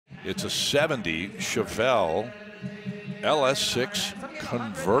It's a 70 Chevelle LS6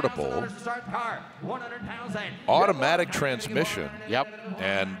 Convertible. Automatic transmission. Yep.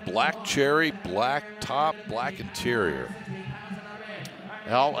 And black cherry, black top, black interior.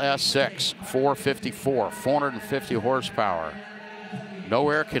 LS6 454, 450 horsepower. No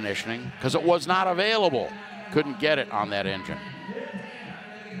air conditioning because it was not available. Couldn't get it on that engine.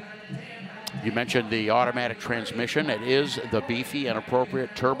 You mentioned the automatic transmission. It is the beefy and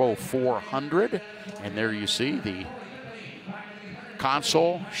appropriate Turbo 400. And there you see the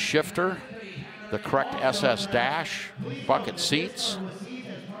console, shifter, the correct SS dash, bucket seats,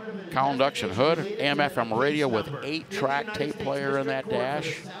 Cowl induction hood, AM/FM radio with 8-track tape player in that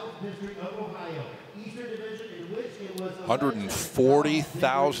dash.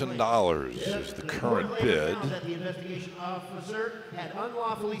 $140,000 is the current bid.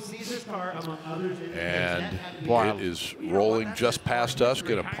 And it is rolling just past us.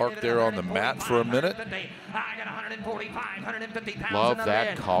 Going to park there on the mat for a minute. Love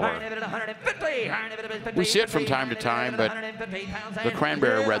that color. We see it from time to time, but the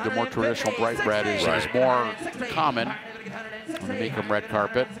cranberry red, the more traditional bright red, is more common on the Mecum red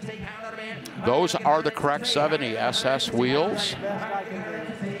carpet. Those are the correct 70 SS wheels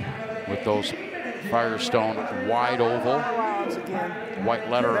with those Firestone wide oval,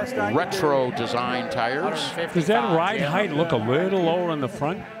 white letter retro design tires. Does that ride height look a little lower in the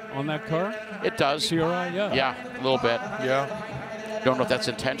front on that car? It does. CRI, yeah. Yeah, a little bit. Yeah. Don't know if that's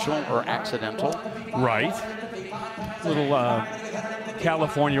intentional or accidental. Right. Little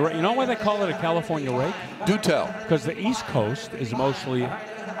California rake. You know why they call it a California rake? Do tell. Because the East Coast is mostly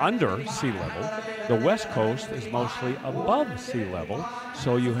under sea level. The West Coast is mostly above sea level,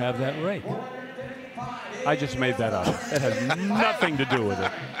 so you have that rake. I just made that up. It has nothing to do with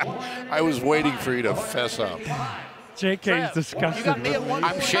it. I was waiting for you to fess up. JK's disgusted with me.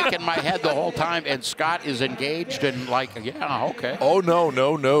 I'm shaking my head the whole time, and Scott is engaged and like, yeah, okay. Oh, no,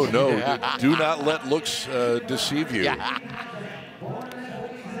 no, no, no. Yeah. Do not let looks deceive you. Yeah.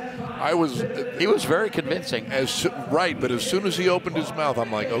 He was very convincing. Right, but as soon as he opened his mouth,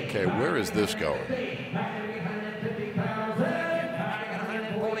 I'm like, okay, where is this going?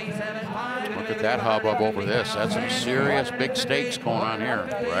 Look at that hubbub over this. That's some serious big stakes going on here.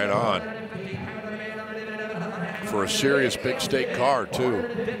 Right on. For a serious big stake car, too.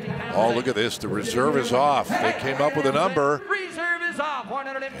 Oh, look at this. The reserve is off. They came up with a number.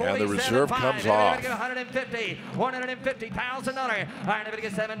 And the reserve comes off. My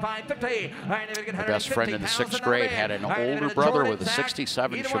best friend in the 6th grade had an older brother with a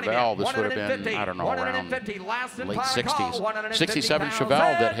 67 Chevelle. This would have been, I don't know, around late 60s. 67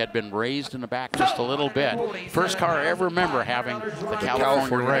 Chevelle that had been raised in the back just a little bit. First car I ever remember having the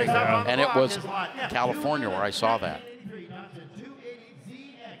California rake. And it was California where I saw that.